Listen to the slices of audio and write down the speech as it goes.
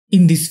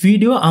In this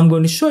video, I'm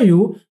going to show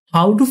you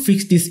how to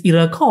fix this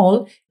error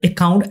called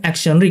account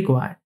action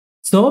required.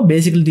 So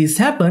basically this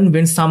happens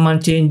when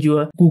someone change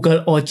your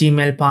Google or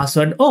Gmail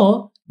password,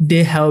 or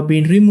they have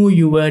been remove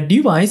your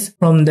device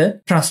from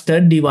the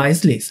trusted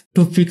device list.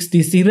 To fix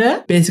this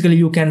error, basically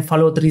you can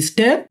follow 3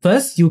 steps.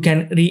 First, you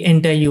can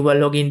re-enter your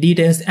login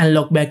details and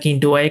log back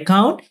into your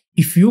account.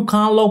 If you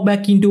can't log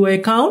back into your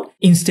account,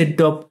 instead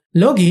of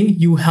login,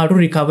 you have to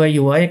recover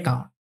your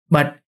account.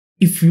 But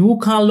if you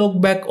can't log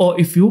back or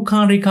if you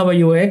can't recover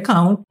your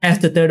account, as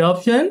the third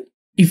option,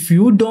 if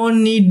you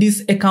don't need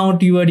this account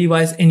to your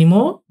device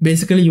anymore,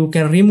 basically you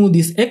can remove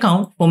this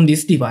account from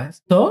this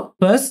device. So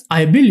first,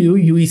 I believe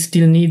you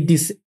still need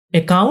this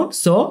account,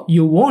 so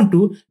you want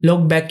to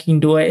log back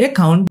into your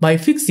account by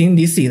fixing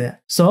this error.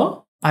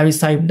 So I will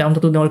swipe down to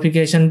the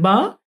notification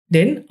bar,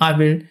 then I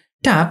will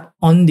tap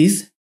on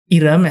this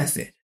error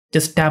message.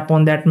 Just tap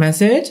on that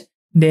message,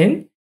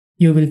 then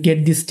you will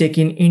get this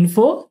check-in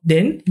info,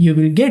 then you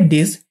will get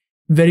this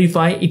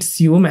verify it's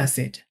you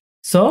message.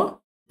 So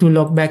to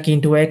log back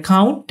into your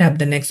account, tap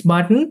the next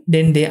button,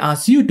 then they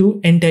ask you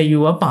to enter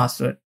your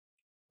password.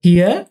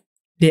 Here,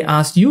 they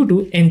ask you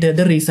to enter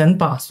the recent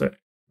password.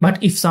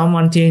 But if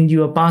someone change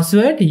your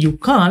password, you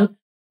can't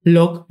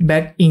log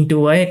back into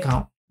your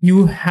account.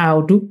 You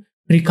have to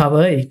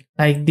recover it.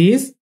 Like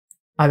this,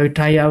 I will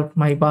try out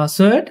my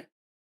password.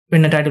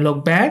 When I try to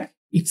log back,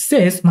 it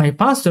says my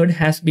password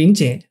has been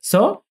changed.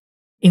 So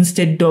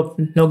instead of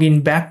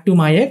logging back to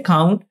my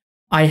account,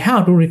 I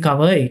have to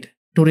recover it.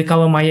 To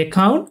recover my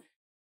account,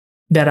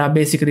 there are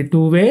basically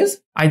 2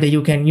 ways. Either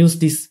you can use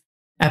this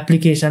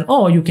application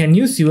or you can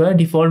use your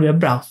default web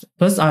browser.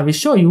 First, I will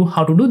show you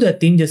how to do that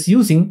thing just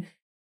using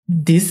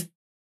this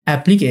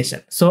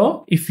application.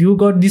 So if you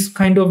got this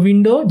kind of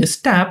window,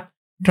 just tap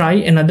try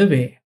another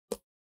way.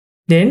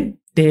 Then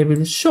they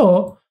will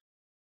show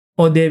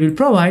or they will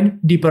provide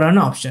different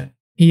option.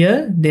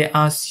 Here they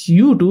ask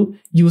you to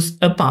use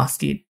a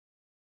passkey.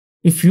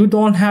 If you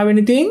don't have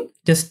anything,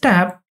 just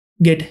tap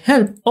get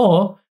help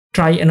or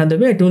try another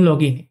way to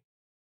log in.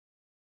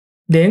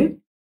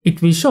 Then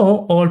it will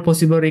show all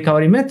possible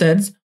recovery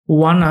methods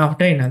one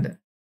after another.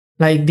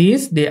 Like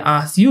this, they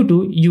ask you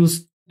to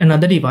use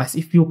another device.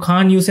 If you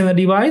can't use another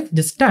device,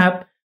 just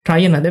tap try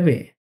another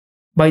way.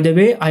 By the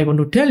way, I want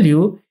to tell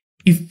you,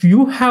 if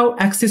you have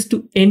access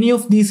to any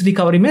of these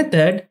recovery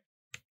methods,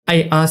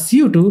 I ask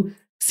you to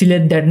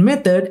select that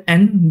method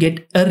and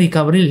get a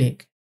recovery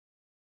link.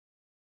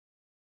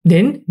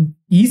 Then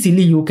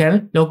easily you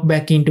can log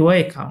back into your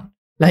account.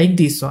 Like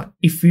this one.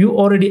 If you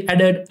already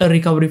added a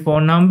recovery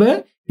phone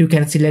number, you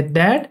can select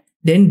that.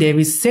 Then they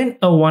will send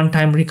a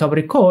one-time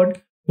recovery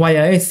code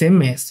via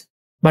SMS.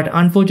 But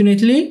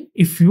unfortunately,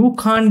 if you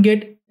can't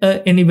get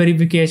any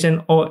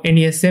verification or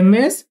any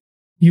SMS,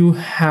 you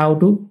have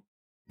to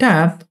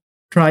tap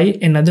try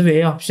another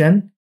way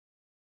option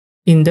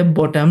in the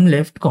bottom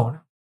left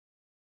corner.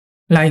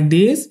 Like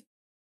this,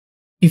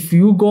 if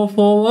you go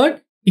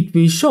forward, it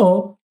will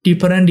show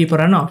different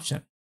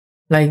option.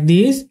 Like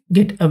this,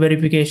 get a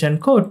verification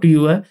code to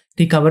your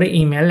recovery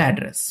email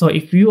address. So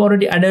if you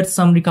already added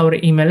some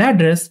recovery email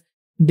address,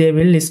 they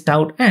will list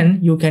out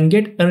and you can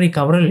get a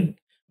recovery link.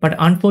 But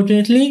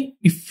unfortunately,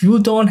 if you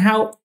don't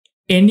have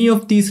any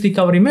of these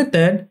recovery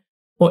method,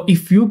 or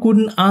if you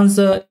couldn't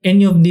answer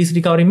any of these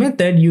recovery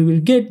method, you will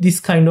get this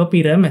kind of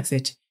error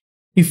message.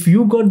 If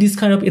you got this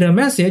kind of error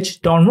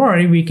message, don't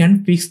worry, we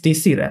can fix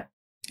this error.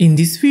 In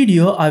this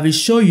video, I will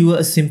show you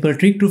a simple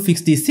trick to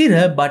fix this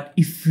error, but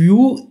if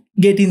you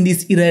get in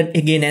this error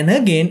again and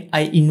again,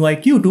 I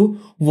invite you to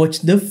watch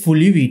the full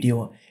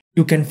video.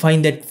 You can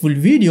find that full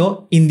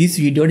video in this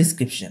video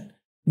description.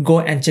 Go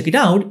and check it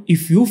out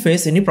if you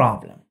face any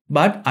problem.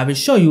 But I will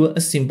show you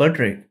a simple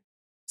trick.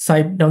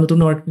 Swipe down to the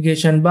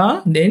notification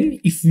bar. Then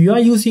if you are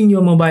using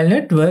your mobile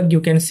network,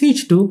 you can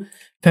switch to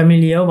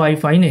familiar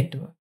Wi-Fi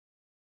network.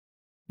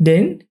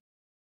 Then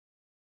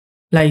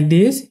like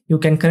this, you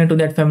can connect to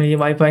that familiar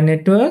Wi-Fi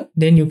network.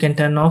 Then you can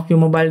turn off your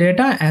mobile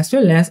data, as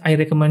well as I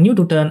recommend you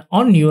to turn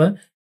on your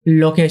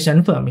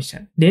location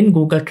permission. Then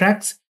Google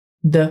tracks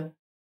the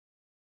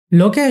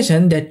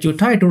location that you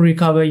try to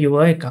recover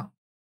your account.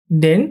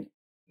 Then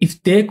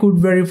if they could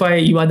verify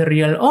you are the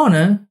real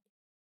owner,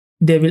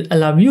 they will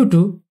allow you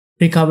to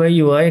recover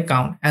your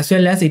account. As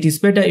well as it is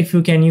better if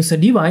you can use a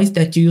device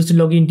that you used to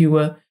log into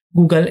your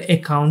Google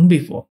account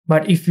before.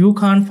 But if you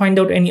can't find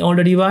out any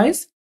older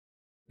device,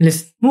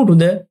 let's move to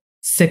the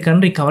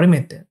second recovery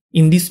method.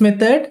 In this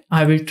method,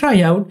 I will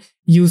try out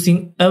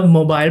using a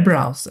mobile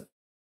browser.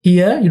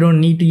 Here, you don't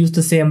need to use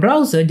the same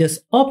browser,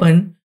 just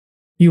open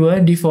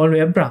your default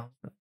web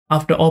browser.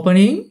 After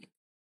opening,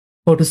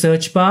 go to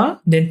search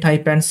bar, then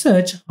type and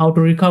search how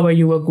to recover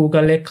your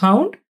Google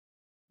account.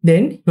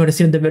 Then you will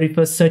receive the very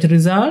first search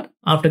result.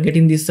 After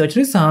getting this search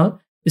result,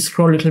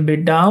 scroll a little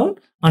bit down.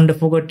 Under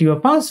forgot your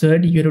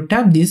password, you have to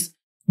tap this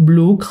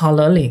blue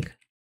color link.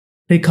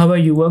 Recover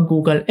your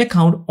Google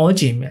account or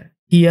Gmail.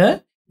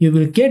 Here, you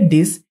will get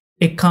this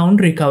account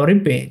recovery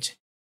page.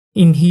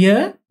 In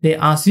here, they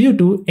ask you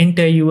to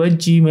enter your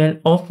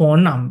Gmail or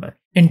phone number.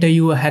 Enter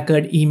your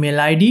hacked email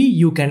ID.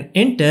 You can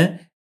enter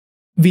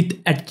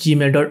with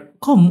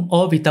 @gmail.com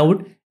or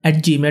without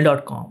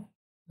 @gmail.com.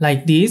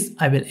 Like this,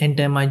 I will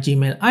enter my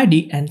Gmail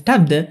ID and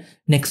tap the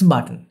next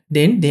button.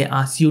 Then they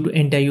ask you to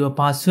enter your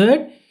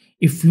password.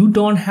 If you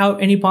don't have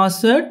any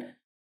password,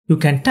 you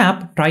can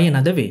tap try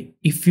another way.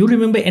 If you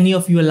remember any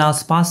of your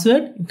last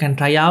password, you can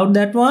try out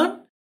that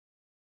one.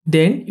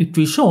 Then it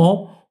will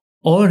show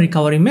all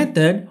recovery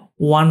method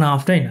one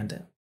after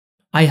another.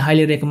 I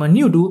highly recommend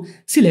you to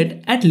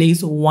select at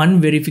least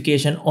one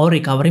verification or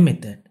recovery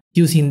method.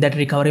 Using that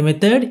recovery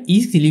method,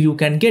 easily you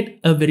can get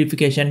a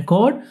verification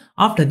code.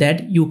 After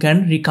that, you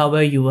can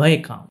recover your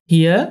account.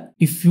 Here,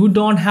 if you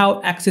don't have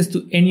access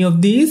to any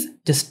of these,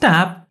 just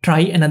tap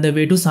try another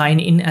way to sign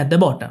in at the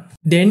bottom.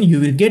 Then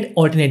you will get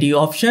alternative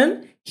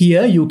option.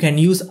 Here you can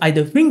use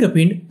either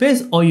fingerprint,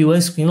 face or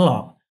your screen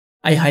lock.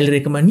 I highly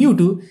recommend you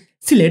to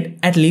select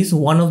at least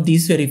one of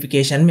these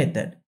verification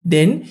method.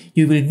 Then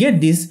you will get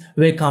this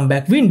welcome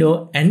back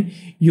window and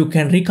you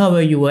can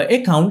recover your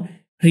account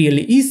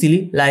really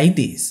easily like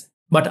this.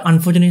 But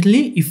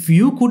unfortunately, if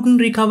you couldn't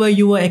recover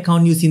your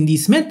account using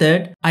this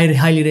method, I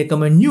highly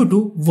recommend you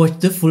to watch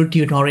the full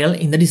tutorial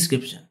in the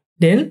description.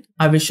 Then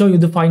I will show you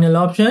the final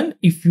option.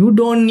 If you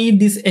don't need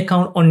this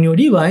account on your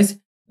device,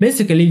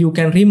 basically you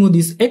can remove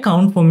this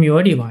account from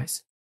your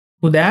device.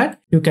 For that,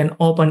 you can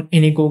open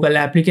any Google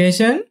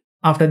application.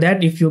 After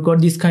that, if you got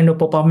this kind of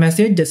pop-up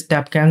message, just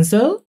tap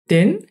cancel.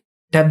 Then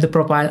tap the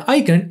profile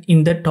icon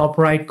in the top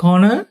right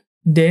corner.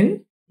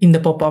 Then in the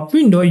pop-up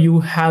window, you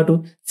have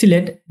to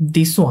select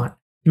this one,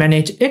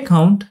 manage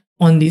account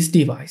on this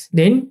device.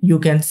 Then you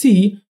can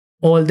see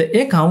all the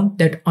account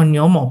that on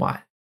your mobile.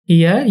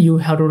 Here you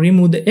have to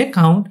remove the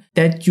account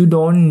that you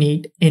don't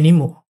need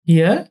anymore.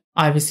 Here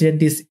I will select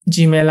this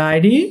Gmail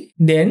ID.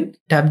 Then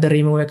tap the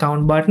remove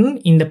account button.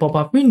 In the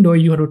pop-up window,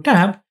 you have to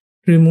tap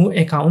remove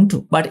account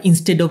too. But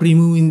instead of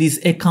removing this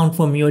account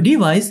from your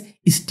device,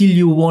 still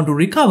you want to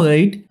recover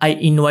it, I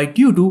invite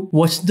you to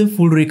watch the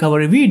full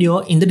recovery video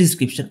in the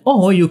description,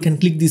 or you can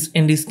click this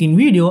end screen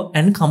video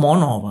and come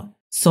on over.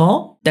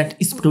 So that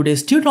is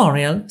today's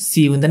tutorial.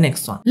 See you in the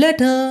next one.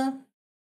 Later.